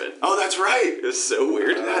Donovan. Oh, that's right. It was so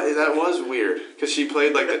weird. That was weird because she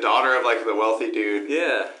played like the daughter of like the wealthy dude.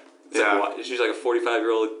 Yeah. It's Yeah. like, she's like a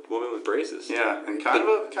 45-year-old woman with braces. Yeah, and kind of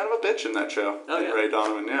a bitch in that show. Oh, in yeah. Ray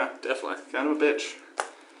Donovan. Yeah, Definitely. kind of a bitch.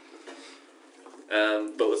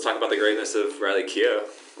 But let's talk about the greatness of Riley Keough.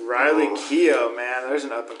 Riley Oh. Keough, man, there's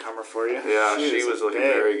an up-and-comer for you. Yeah, she is was a looking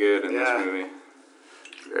babe. very good in Yeah. this movie.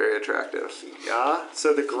 Very attractive. Yeah.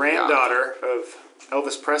 So the granddaughter of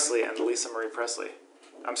Elvis Presley and Lisa Marie Presley.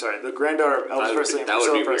 I'm sorry, the granddaughter of Elvis Presley and that would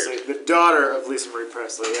Priscilla be Presley. weird. The daughter of Lisa Marie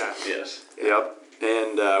Presley, yeah. Yes. Yep.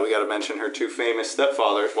 And we got to mention her two famous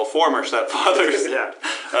stepfathers, well, former stepfathers,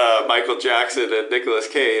 Yeah. Michael Jackson and Nicolas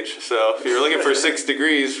Cage. So if you're looking for 6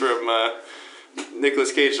 degrees from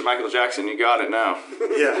Nicolas Cage to Michael Jackson, you got it now.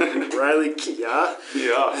 Yeah. Riley Keough.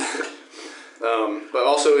 Yeah. But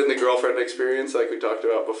also in the girlfriend experience, like we talked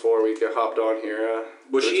about before, we got hopped on here.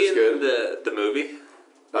 Was which she is in good. the movie?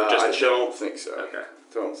 Or just I the show? don't think so. Okay.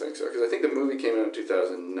 Don't think so. Because I think the movie came out in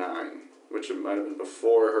 2009, which might have been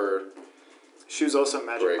before her She was also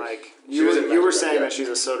Magic break. Mike. She was in You Magic were Mike, saying yeah. that she's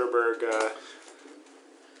a Soderbergh.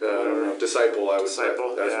 Disciple, I would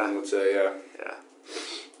Disciple, say. As yeah. one would say, yeah. Yeah.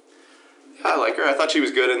 I like her. I thought she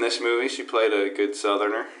was good in this movie. She played a good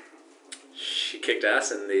Southerner. She kicked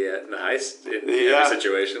ass in the heist in Yeah. every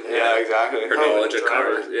situation. Yeah, exactly. Her knowledge of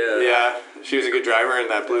cars. Yeah. Yeah, she was a good driver in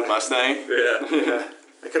that blue Mustang. Yeah. Yeah.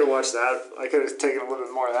 I could have watched that. I could have taken a little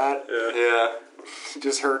bit more of that. Yeah.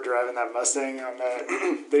 Just her driving that Mustang on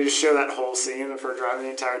that. They just show that whole scene of her driving the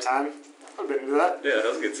entire time. I've been into that. Yeah, that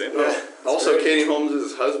was a good scene. Yeah. Also, Katie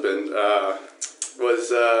Holmes' husband was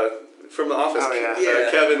from The Office. Oh, yeah.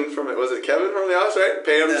 Kevin from it. Was it Kevin from The Office, right?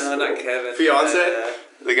 Pam's No, not Kevin. fiance?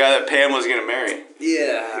 The guy that Pam was going to marry.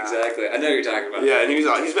 Yeah, exactly. I know who you're talking about. Yeah, and he's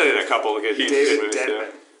been in a couple of good David movies,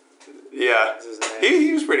 Denman. too. Yeah. Is his name.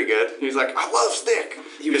 He was pretty good. He was like, I love stick.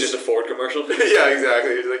 He was just a Ford commercial. Yeah,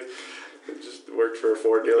 exactly. He was like, just worked for a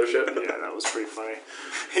Ford dealership. Yeah, that was pretty funny.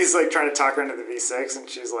 He's like trying to talk her into the V6, and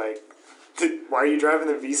she's like, "Why are you driving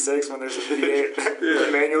the V6 when there's a V8 with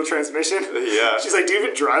a manual transmission?" Yeah. She's like, "Do you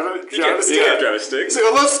even drive a stick?" Yeah, drive a stick. He's like,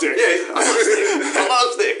 "I love stick." Yeah, I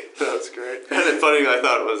love stick. That was great. And then funny I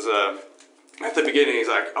thought was at the beginning he's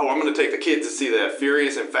like, oh, I'm going to take the kids to see the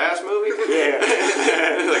Furious and Fast movie. Yeah.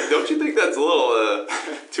 Like, don't you think that's a little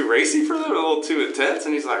too racy for them, a little too intense?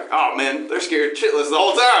 And he's like, oh man, they're scared shitless the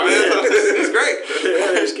whole time, man. It's great.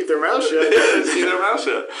 Yeah, they just keep their mouth shut. Yeah, just keep their mouth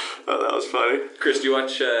shut. Oh, that was funny. Chris, do you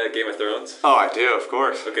watch Game of Thrones? Oh, I do, of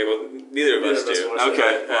course. Okay, well, neither of us do. watch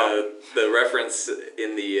Okay. The reference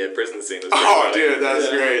in the prison scene was pretty Oh, funny. dude, that's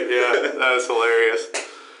great. Yeah, that was hilarious.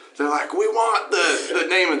 They're like, we want the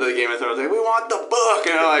name of the Game of Thrones. Like, we want the book.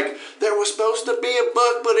 And they're like, there was supposed to be a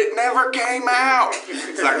book, but it never came out.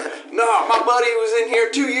 It's like, no, my buddy was in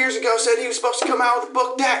here 2 years ago, said he was supposed to come out with a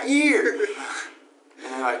book that year.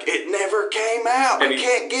 And they're like, it never came out. I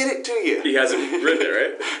can't get it to you. He hasn't written it,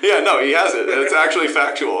 right? Yeah, no, he hasn't. It's actually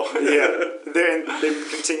factual. Yeah, they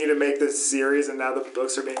continue to make this series, and now the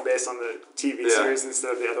books are being based on the TV series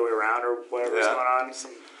instead of the other way around, or whatever's going on.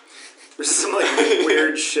 There's some like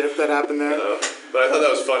weird shit that happened there. But I thought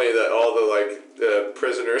that was funny that all the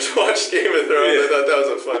prisoners watched Game of Thrones. I thought that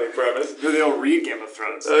was a funny premise. They don't read Game of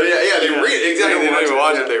Thrones. Oh yeah, they read it. Exactly. They don't even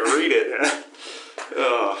watch it. They read it. Yeah.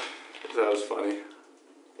 Oh, that was funny.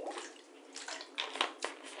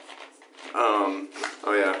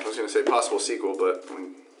 Oh yeah, I was gonna say possible sequel, but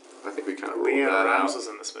I think we kind of ruled Leanne that Rimes out. was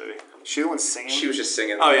in this movie. She the one singing. She was just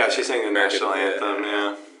singing. Oh yeah, she sang the American national anthem.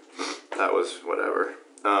 Yeah, that was whatever.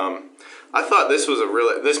 I thought this was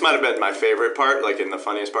this might have been my favorite part, like in the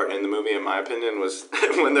funniest part in the movie, in my opinion, was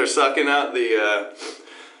when they're sucking out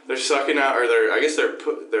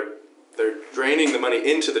they're draining the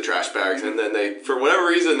money into the trash bags, and then they, for whatever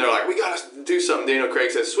reason, they're like, we gotta do something. Daniel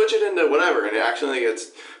Craig says, switch it into whatever, and it actually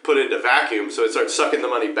gets put into vacuum, so it starts sucking the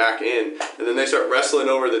money back in, and then they start wrestling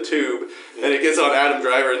over the tube, and it gets on Adam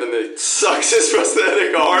Driver, and then it sucks his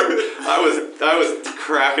prosthetic arm. I was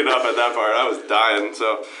cracking up at that part. I was dying.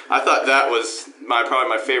 So I thought that was probably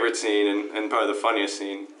my favorite scene and probably the funniest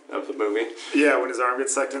scene of the movie. Yeah, when his arm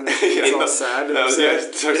gets sucked in, he's all sad. And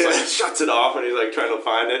Like, shuts it off, and he's like trying to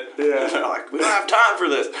find it. Yeah. And they're like, we don't have time for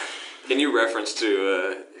this. And your reference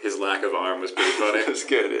to his lack of arm was pretty funny. It's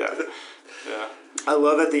good, yeah. Yeah. I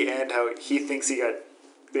love at the end how he thinks he got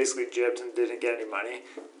basically gypped and didn't get any money.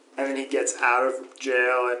 And then he gets out of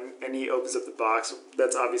jail and he opens up the box.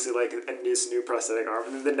 That's obviously like his new prosthetic arm.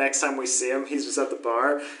 And then the next time we see him, he's just at the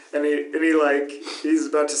bar and he's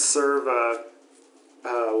about to serve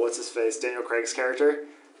what's his face? Daniel Craig's character.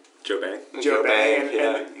 Joe Bang. Joe Bang,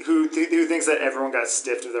 yeah. and who thinks that everyone got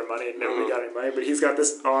stiffed of their money and nobody got any money, but he's got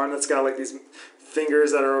this arm that's got like these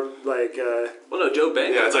fingers that are like. Well, no, Joe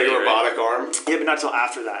Bang. Yeah, it's like a robotic arm. Yeah, but not till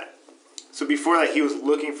after that. So before that, he was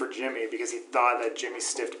looking for Jimmy because he thought that Jimmy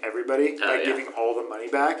stiffed everybody by giving all the money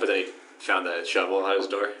back. But then he found that shovel on his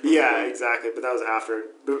door. Yeah, exactly. But that was after.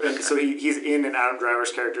 And so he's in, and Adam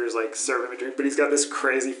Driver's character is like serving him a drink, but he's got this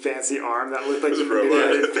crazy fancy arm that looked like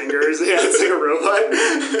fingers. Yeah, it's like a robot.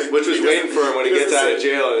 Which was waiting for him when he gets out of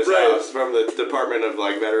jail in his house from the Department of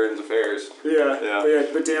like Veterans Affairs. Yeah.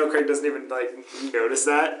 But Daniel Craig doesn't even like notice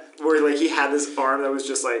that. Where like he had this arm that was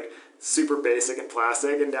just like super basic and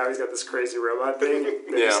plastic, and now he's got this crazy robot thing.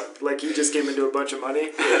 Like he just came into a bunch of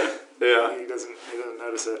money. Yeah. He doesn't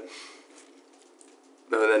notice it.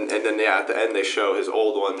 And then at the end they show his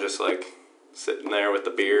old one just like sitting there with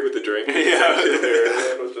the beer. With the drink. Yeah, with the beer.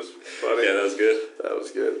 It was just funny. Yeah, that was good. That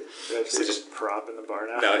was good. Yeah, it's just a prop in the bar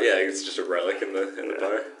now. No, yeah, it's just a relic in the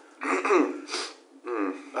bar.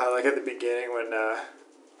 Like at the beginning when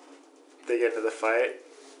they get into the fight,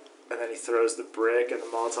 and then he throws the brick and the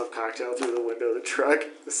Molotov cocktail through the window of the truck,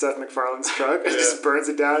 Seth MacFarlane's truck, and just burns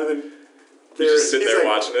it down, and then Just sit there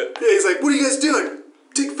like, watching it. Yeah, he's like, "What are you guys doing?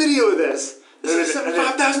 Take video of this." This is a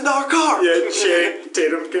 $75,000 car. Yeah, Channing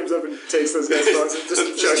Tatum comes up and takes those guys' phones and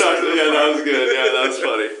just chucks them. Yeah, that was good. Yeah, that was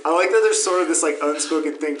funny. I like that there's sort of this like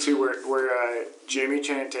unspoken thing too, where Jamie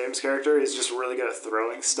Channing Tatum's character is just really good at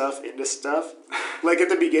throwing stuff into stuff. Like at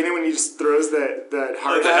the beginning when he just throws that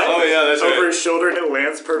hard hat over his shoulder and it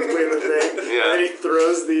lands perfectly in the thing. Yeah. And then he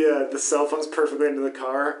throws the cell phones perfectly into the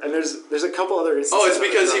car. And there's a couple other instances. Oh, it's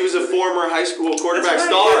because he was a former high school quarterback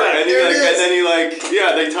star, yeah, and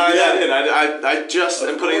they tie that in. I just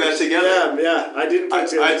am putting that together. Yeah, I didn't.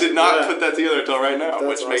 I did not put that together until right now,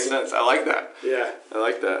 which makes sense. I like that. Yeah, I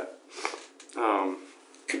like that.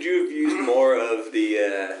 Could you have used more of the?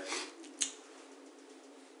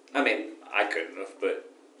 I mean, I couldn't have, but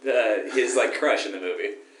his like crush in the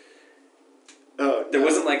movie. Oh, there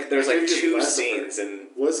wasn't like there's like two scenes and.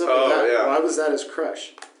 What's up with that? Yeah. Why was that his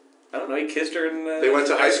crush? I don't know. He kissed her and. They went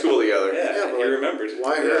to high school together. Yeah, he remembered.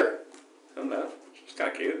 Why her? I don't know. She's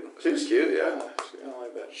kind of cute. She was cute, yeah. I don't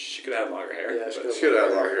like that. She could have longer hair. Yeah, she could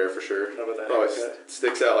have longer hair for sure. How about that? Probably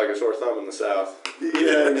sticks out like a sore thumb in the South.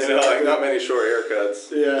 Yeah, exactly. Like not many short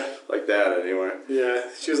haircuts. Yeah. Like that, anyway. Yeah,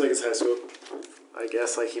 she was like his high school. I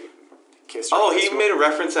guess like he kissed her. Oh, he made a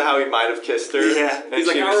reference to how he might have kissed her. Yeah. And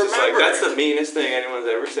she was just like, "That's the meanest thing anyone's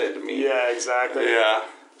ever said to me." Yeah, exactly. Yeah.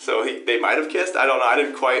 So they might have kissed. I don't know. I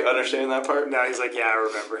didn't quite understand that part. No, he's like, "Yeah, I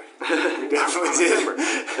remember." We definitely did.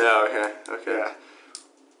 Yeah. Okay. Yeah.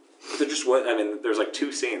 So just what? I mean, there's like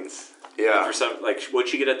two scenes. Yeah. For some, like, what'd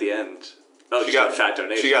she get at the end? Oh, she got a fat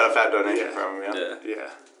donation. She got a fat donation from him.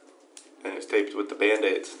 Yeah. And it was taped with the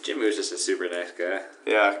Band-Aids. Jimmy was just a super nice guy.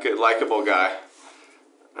 Yeah, good, likable guy.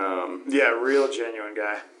 Yeah, real genuine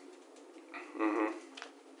guy. Mm-hmm.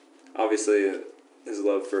 Obviously, his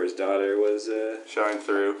love for his daughter was shine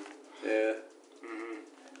through. Yeah.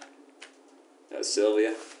 Mm-hmm.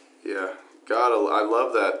 Sylvia. Yeah. God, I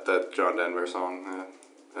love that John Denver song.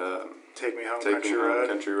 Take Me Home, Country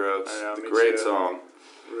Roads. I know, It's a great song.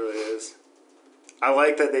 It really is. I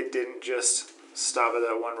like that they didn't just stop at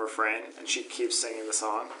that one refrain and she keeps singing the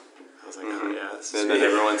song. I was like, oh yeah. This is and then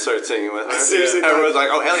everyone starts singing with her. Seriously, everyone's like,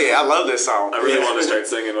 oh hell yeah, I love this song. I really want to start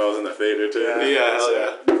singing while I was in the theater too. Yeah, hell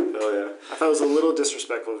yeah. Hell yeah. I thought it was a little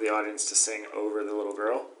disrespectful of the audience to sing over the little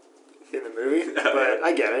girl in the movie, but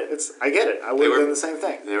I get it. I get it. I would have done the same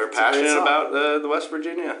thing. They were passionate about the West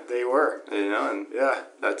Virginia. They were. You know, and yeah,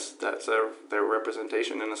 that's their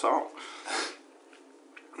representation in the song.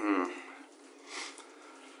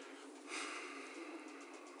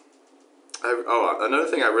 Another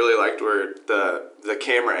thing I really liked were the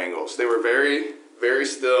camera angles. They were very, very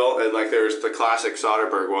still, and like there was the classic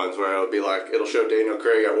Soderbergh ones where it'll be like it'll show Daniel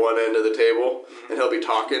Craig at one end of the table, and he'll be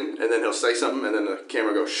talking, and then he'll say something, and then the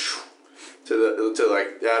camera goes to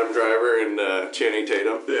like Adam Driver and Channing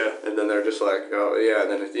Tatum. Yeah. And then they're just like, oh yeah,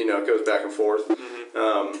 and then it goes back and forth.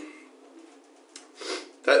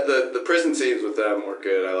 That the prison scenes with them were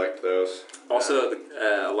good. I liked those. Also,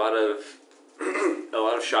 a lot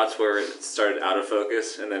of shots where it started out of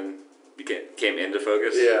focus and then came into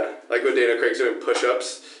focus. Yeah, like when Daniel Craig's doing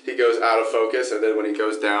push-ups, he goes out of focus, and then when he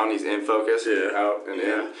goes down, he's in focus. Yeah. Out and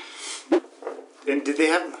in. And did they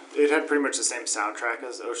have? It had pretty much the same soundtrack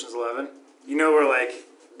as Ocean's 11. You know, where like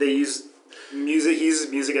they use music. He uses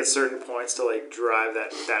music at certain points to like drive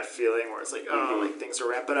that feeling where it's like, like things are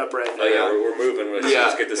ramping up right now. Oh yeah, we're moving.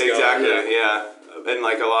 Let's get this going. Exactly. Yeah. And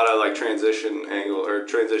like a lot of like transition angle or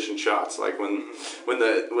transition shots, like when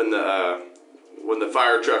the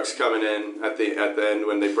fire truck's coming in at the end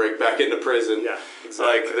when they break back into prison. Yeah,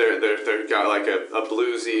 exactly. Like they're got like a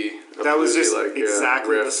bluesy. That was just like,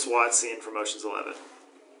 exactly riff. the SWAT scene from Ocean's 11.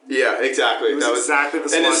 Yeah, exactly. It was exactly the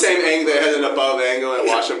SWAT and the same scene. angle. They had an above angle and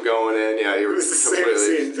watch them going in. Yeah, you were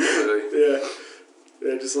completely.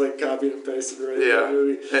 Yeah, just like copied and pasted right in the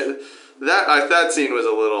movie. That scene was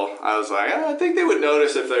a little. I was like, I think they would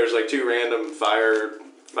notice if there's like two random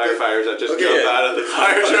firefighters that just jump out of the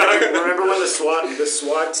fire truck. Remember when the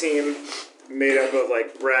SWAT team made up of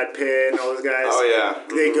like Brad Pitt and all those guys? Oh yeah.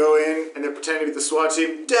 They go in and they're pretending to be the SWAT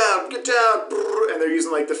team. Down, get down, and they're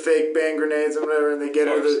using like the fake bang grenades and whatever. And they get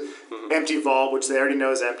into the empty vault, which they already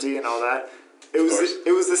know is empty and all that.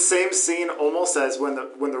 It was the same scene almost as when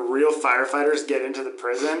the real firefighters get into the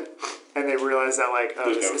prison and they realize that like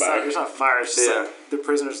there's not fire, it's just like the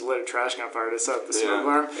prisoners lit a trash can on fire to set up the smoke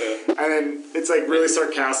alarm. And then it's like really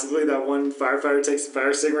sarcastically that one firefighter takes the fire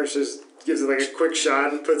extinguisher, just gives it like a quick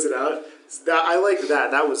shot and puts it out. I liked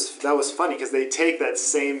that. That was funny because they take that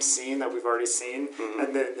same scene that we've already seen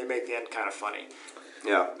and then they make the end kind of funny.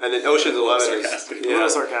 Yeah, and then Ocean's 11 is a little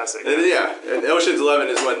sarcastic. And Ocean's 11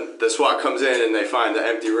 is when the SWAT comes in and they find the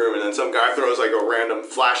empty room, and then some guy throws like a random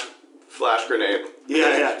flash grenade.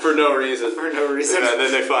 Yeah. For no reason. For no reason. And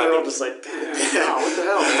then they find They're all him. just like, oh, what the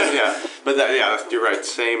hell? Yeah, but you're right.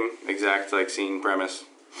 Same exact like scene premise,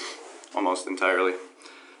 almost entirely.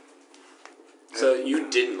 So you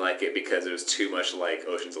didn't like it because it was too much like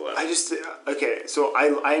Ocean's 11. So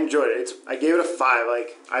I enjoyed it. I gave it a 5.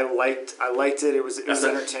 Like I liked it. It was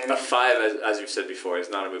entertaining. A 5, as you've said before, is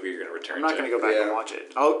not a movie you're going to return to. I'm not going to go back and watch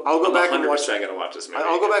it. I'll go back and watch. I'm 100% going to watch this movie.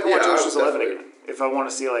 I'll go back and watch Yeah, Ocean's 11 definitely. again if I want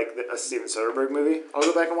to see like a Steven Soderbergh movie. I'll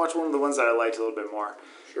go back and watch one of the ones that I liked a little bit more.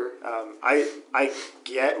 Sure. I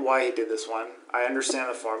get why he did this one. I understand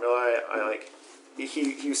the formula. I like.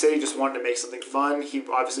 He said he just wanted to make something fun. He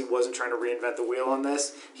obviously wasn't trying to reinvent the wheel on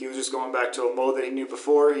this. He was just going back to a mold that he knew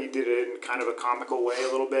before. He did it in kind of a comical way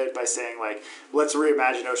a little bit by saying like, let's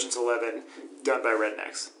reimagine Ocean's 11 done by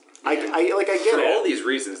rednecks. I get For it. all these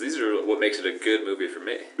reasons, these are what makes it a good movie for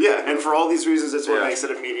me. Yeah, and for all these reasons, it's what Yeah. makes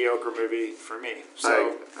it a mediocre movie for me. So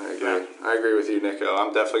I agree. I agree with you, Nico.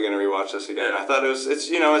 I'm definitely going to rewatch this again. I thought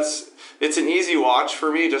it's an easy watch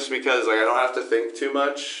for me just because like I don't have to think too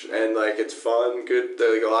much and like it's fun, good.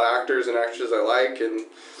 There are like a lot of actors and actresses I like, and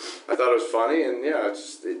I thought it was funny, and yeah,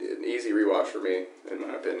 it's an easy rewatch for me in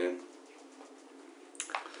my opinion.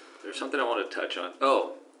 There's something I want to touch on.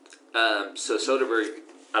 So Soderbergh,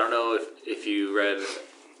 I don't know if you read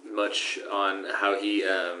much on how he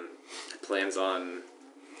plans on,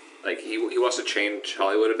 like he wants to change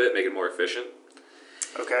Hollywood a bit, make it more efficient.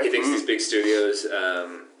 okay. He thinks these big studios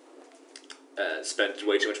spend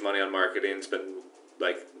way too much money on marketing, spend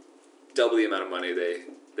like double the amount of money they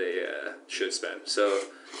should spend. So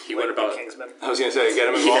he went about. Kingsman. I was going to say get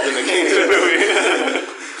him involved in the Kingsman movie.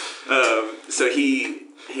 So he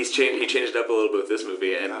changed it up a little bit with this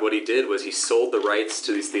movie, and what he did was he sold the rights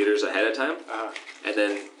to these theaters ahead of time, and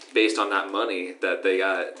then based on that money that they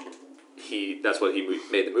got, that's what he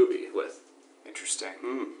made the movie with. Interesting.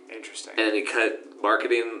 Interesting. And he cut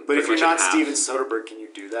marketing. But if you're pretty much not in half. Steven Soderbergh, can you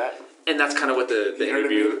do that? And that's kind of what the You know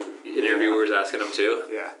what I interviewer was asking him too.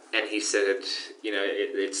 Yeah. And he said,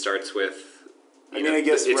 it starts with. I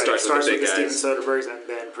guess it starts starts with with the the big Steven guys. Soderberghs, and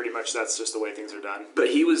then pretty much that's just the way things are done. But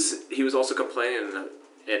he was also complaining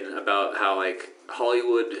about how like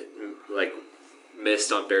Hollywood like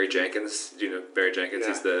missed on Barry Jenkins. Do you know Barry Jenkins? Yeah.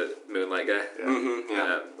 He's the Moonlight guy. Yeah. Mm-hmm,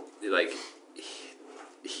 yeah. Like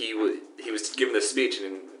he was giving this speech,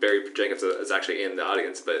 and Barry Jenkins is actually in the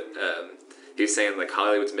audience, but he's saying like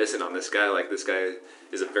Hollywood's missing on this guy. Like this guy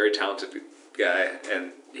is a very talented guy,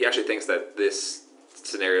 and he actually thinks that this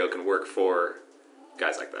scenario can work for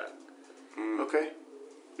guys like that. Okay.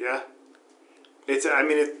 Yeah.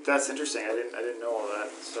 That's interesting. I didn't know all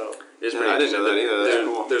that. So It's Yeah, pretty I didn't know that either. That's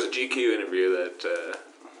cool. There's a GQ interview that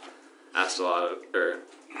asked a lot of, or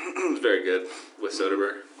it was very good with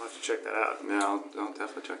Soderbergh. I'll have to check that out. Yeah, I'll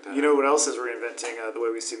definitely check that out. You know what else is reinventing the way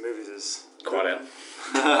we see movies is Quad M.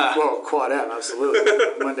 well, Quad M, absolutely.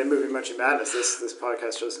 Monday Movie Munchy Madness. This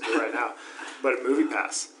podcast shows into right now, but a Movie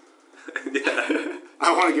Pass. Yeah.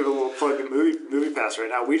 I want to give a little plug to Movie Pass right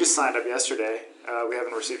now. We just signed up yesterday. We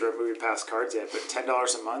haven't received our Movie Pass cards yet, but $10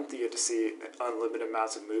 a month, you get to see unlimited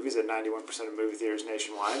amounts of movies at 91% of movie theaters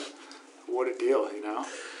nationwide. What a deal, you know?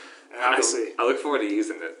 And obviously, I look forward to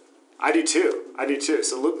using it. I do too.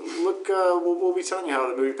 So look. We'll be telling you how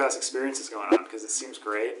the Movie Pass experience is going on because it seems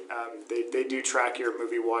great. They do track your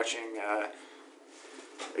movie watching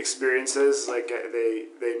experiences. Like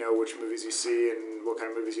they know which movies you see and what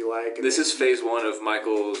kind of movies you like. And This is phase 1 of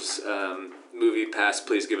Michael's Movie Pass,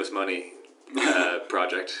 Please Give Us Money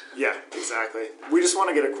project. Yeah, exactly. We just want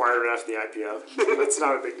to get acquired right after the IPO. That's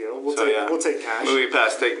not a big deal. We'll take cash. Movie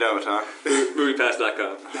Pass, take note, huh?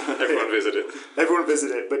 Moviepass.com. Everyone visit it. Everyone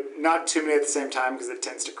visit it, but not too many at the same time because it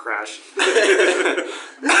tends to crash.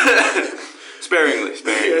 Sparingly,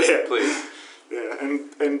 Yeah. please. Yeah,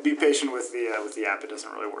 and be patient with the app. It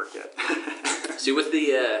doesn't really work yet. See, with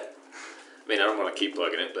the, I don't want to keep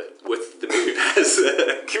plugging it, but with the Movie Pass,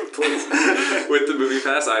 Please. with the Movie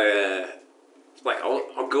Pass,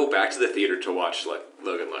 I'll go back to the theater to watch like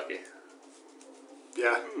Logan Lucky.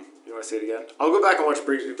 Yeah. You want to see it again? I'll go back and watch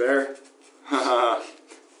Brigsby Bear.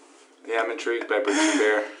 Yeah, I'm intrigued by Brigsby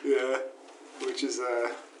Bear. Yeah. Which is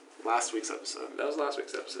last week's episode. That was last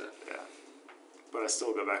week's episode. Yeah. But I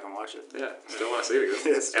still go back and watch it. Yeah, still want to see it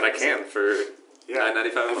again. Yes, and I can for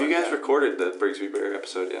 $9.95. Have you guys recorded the Brigsby Bear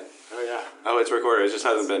episode yet? Oh, yeah. Oh, it's recorded. It just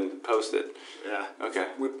hasn't been posted. Yeah. Okay.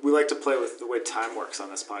 We like to play with the way time works on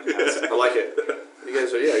this podcast. I like it. You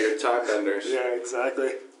guys are, you're time benders. Yeah, exactly.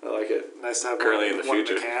 I like it. Nice to have Currently one, in the one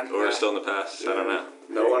future, can. or Yeah. still in the past. I don't know.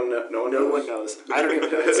 No one knows. knows. I don't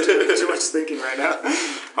even know. It's too much thinking right now.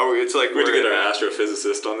 It's like We have to get our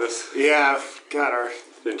astrophysicist on this. Yeah, God,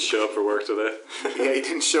 Didn't show up for work today. Yeah, he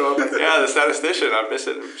didn't show up. Yeah, the statistician. I miss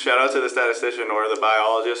it. Shout out to the statistician or the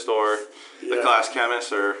biologist or the class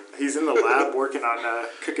chemist or. He's in the lab working on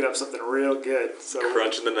cooking up something real good. So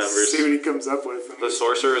crunching the numbers. See what he comes up with. The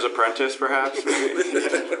sorcerer's apprentice, perhaps.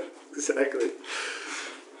 Exactly.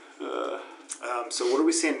 So what are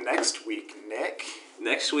we seeing next week, Nick?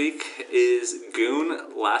 Next week is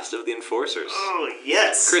Goon, Last of the Enforcers. Oh,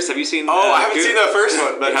 yes. Chris, have you seen I haven't Goon? seen the first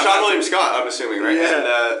one, but Sean William Scott, I'm assuming, right?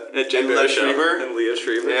 Yeah. And Jay Leo Baruchel Schreiber. and Leo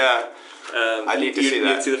Schreiber. Yeah. I need to see You that.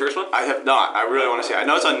 need to see the first one? I have not. I really want to see it. I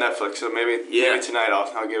know it's on Netflix, so maybe tonight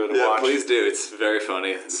I'll give it a watch. Please do. It's very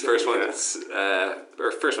funny. The first one's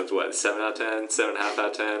first one's what, 7 out of 10, 7.5 out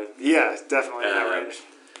of 10. Yeah, definitely in that range.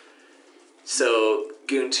 So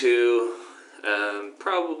Goon 2,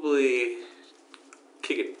 probably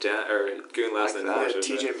kick it down, or Goon Last of the Enforcers.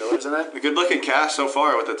 T.J. Miller's in it. A good looking cast so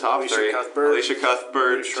far with the top Alicia three. Cuthbert, Alicia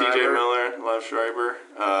Cuthbert, T.J. Schreiber. Miller, Lev Schreiber,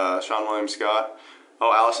 Sean William Scott.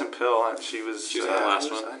 Oh, Allison Pill. She was in the last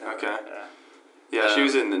one. Okay. Yeah, she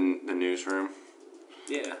was in the newsroom.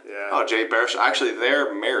 Yeah. Oh, Jay Baruchel. Actually,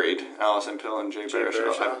 they're married. Allison Pill and Jay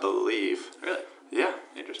Baruchel, I believe. Really? Yeah.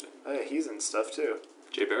 Interesting. Oh, yeah, he's in stuff too.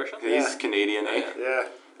 Jay Baruchel? He's Canadian, eh? Yeah.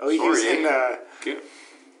 Oh, he was in. Goon.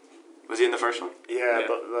 Was he in the first one? Yeah,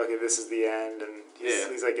 but look, this is the end, and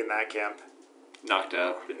he's like in that camp. Knocked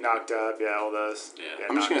out. Knocked up, all those. Yeah.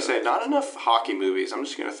 I'm just going to say, not enough hockey movies. I'm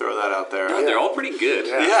just going to throw that out there. They're all pretty good.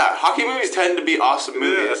 Yeah, hockey movies tend to be awesome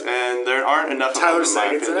movies, and there aren't enough of them, in my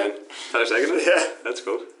opinion. Tyler Sagan? Yeah. That's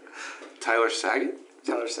cool. Tyler Sagan?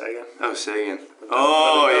 Tyler Sagan. Oh, Sagan.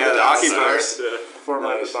 Oh, yeah, the hockey players.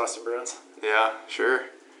 Former of the Boston Bruins. Yeah, sure.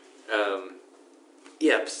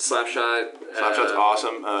 Yeah, Slapshot. Slapshot's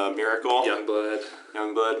awesome. Miracle.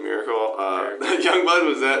 Youngblood, Miracle. Youngblood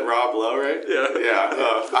was that Rob Lowe, right? Yeah.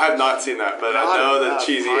 Yeah. I have not seen that, but I know the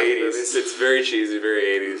cheesy 80s. It's very cheesy, very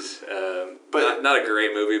 80s. But not a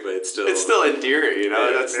great movie, but it's still endearing, you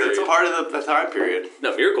know? That's part of the time period.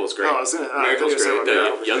 No, Miracle's great. Miracle's great.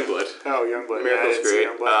 Youngblood. Oh, Youngblood. Miracle's great.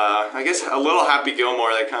 I guess a little Happy Gilmore,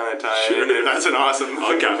 they kind of tie in, and that's an awesome movie.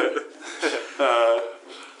 I'll count it.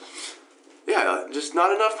 Yeah, just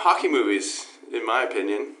not enough hockey movies, in my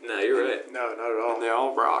opinion. No, you're right. No, not at all. And they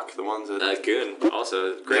all rock, the ones that... Goon,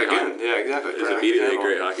 also great. Goon, yeah, exactly. It's immediately a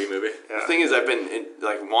great hockey movie. Yeah. The thing is, I've been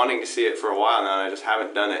wanting to see it for a while now, and I just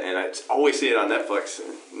haven't done it, and I always see it on Netflix.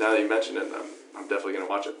 And now that you mentioned it, I'm definitely going to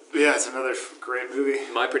watch it. Yeah, it's another great movie.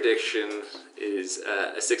 My prediction is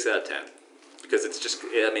a 6 out of 10. Because it's just,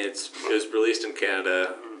 it was released in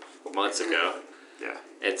Canada months ago. Yeah.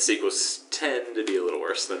 And sequels tend to be a little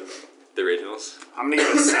worse than the originals. I'm going to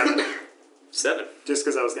give it a 7. 7. Just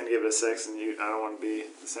because I was going to give it a 6, and I don't want to be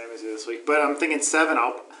the same as you this week. But I'm thinking 7.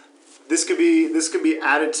 This could be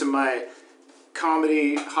added to my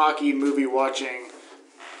comedy, hockey, movie watching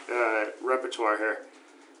repertoire here.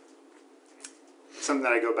 Something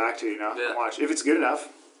that I go back to, and watch. If it's good enough,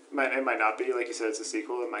 it might not be. Like you said, it's a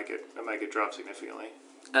sequel. It might get dropped significantly.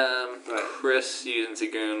 Chris, you didn't see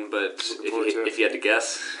Goon, but if you had to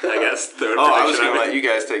guess, I guess throw a prediction. I was going to let you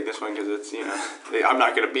guys take this one because it's I'm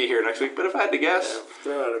not going to be here next week. But if I had to guess,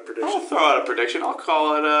 throw out a prediction. I'll throw out a prediction. I'll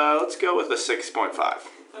call it. Let's go with a 6.5.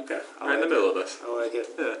 Okay, right in the middle of us. I like it.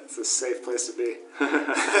 Yeah. It's a safe place to be.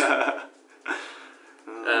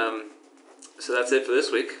 So that's it for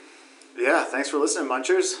this week. Yeah, thanks for listening,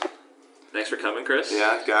 Munchers. Thanks for coming, Chris.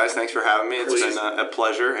 Yeah, guys, thanks for having me. It's been a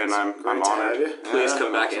pleasure, and I'm honored. Please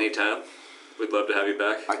come back anytime. We'd love to have you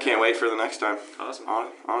back. I can't wait for the next time. Awesome.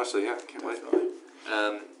 Honestly, yeah, can't wait.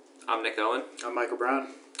 I'm Nick Owen. I'm Michael Brown.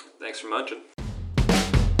 Thanks for munching.